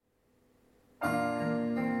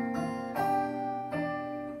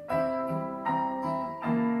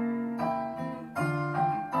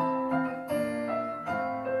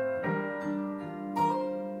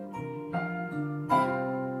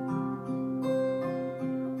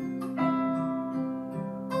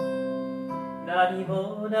何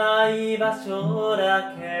もない場所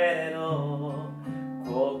だけれど、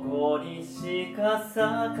ここにしか咲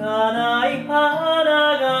かない花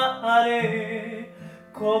がある。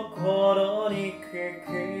心にく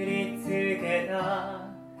くりつけた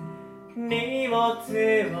荷物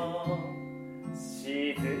を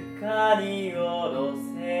静かに下ろ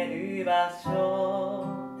せる場所、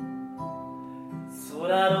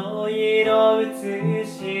空の色映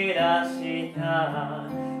し出した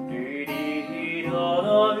瑠璃色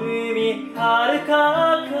の海、遥かか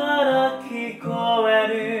ら聞こえ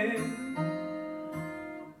る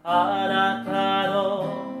あなたの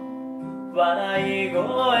笑い声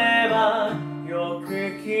はよく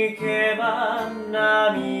聞けば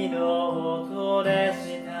波の音で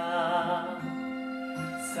した。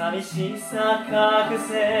寂しさ隠せ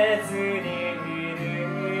ずにい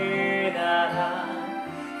るなら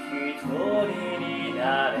一人にな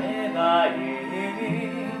ればいい。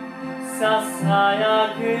ささ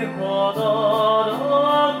やくほどの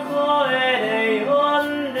声で呼ん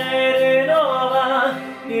でるのは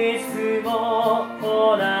いつも同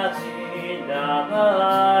じ名前。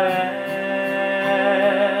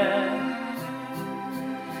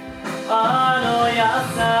あの優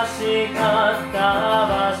しかった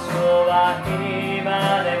場所は今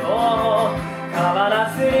でも変わら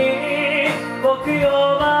ずに僕を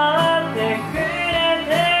待ってくれ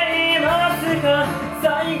ていますか。最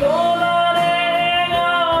後まで笑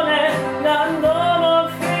顔で何度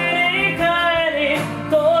も振り返り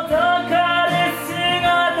遠ざかる姿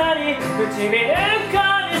に唇か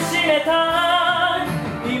みしめた。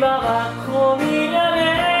今はこみ上げ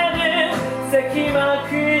る石幕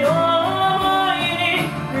の想いに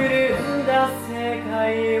潤んだ世界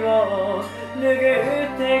を拭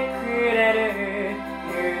ってくれる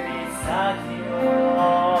指先を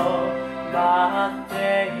待って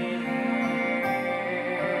いる。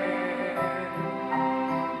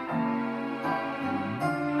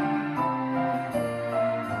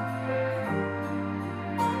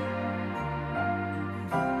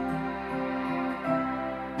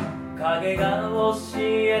影が教え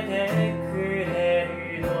てくれ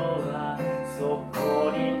るのはそこ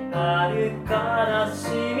にある悲し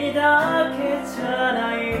みだけじゃな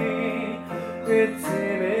い。うつ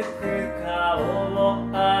むく顔を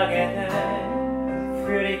上げて振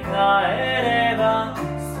り返れば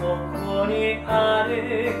そこにある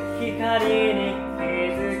光に気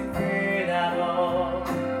づくだろう。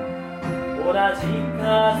同じ数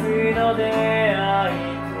の出会い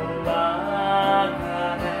と別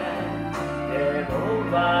れ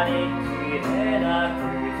割り切れなく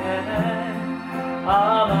て余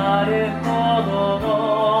るほどの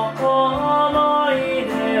思い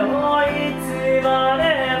出をいつまで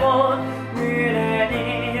も胸に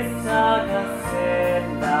咲かせ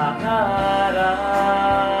ながら。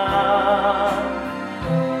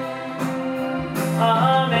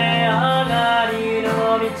雨上がりの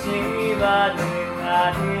道はぬか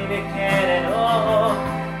るけれど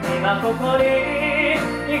今ここに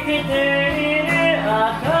生きている証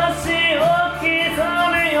を刻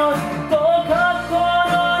むよ。どうかこ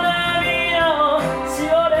の涙をしお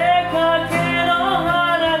れかけの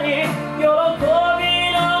花に喜び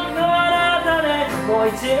の彼方でもう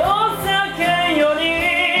一度咲けんように。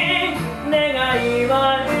願いは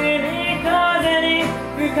海風に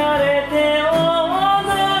吹かれて大空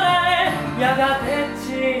へやがて小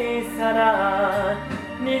さな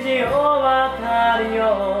虹を渡るよ。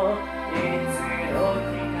いつの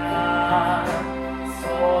日かそ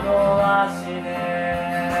の足で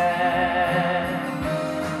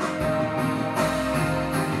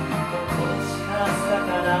ここにしか咲か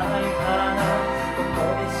ない花、ここ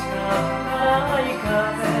にしか吹かない風、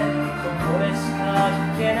ここでしか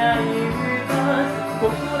聞けない歌、こ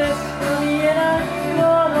こでしか見えないも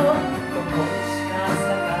の、ここにしか咲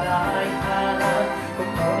かない花、こ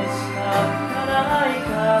こにしか吹かない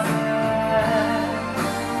風。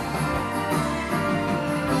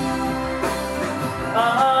あ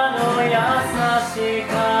の優し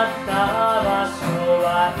かった場所は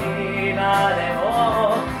今でも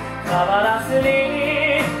変わらずに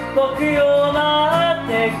僕を待っ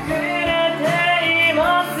てくれていま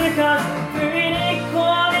すか。不意にこ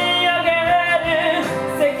み上げる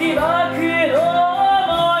石幕の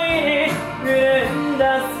想いに潤んだ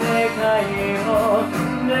世界を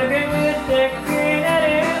拭ってくれ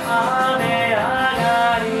る。雨上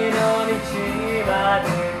がりの道はぬ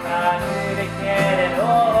かるけれど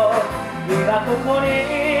今ここに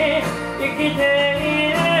生きて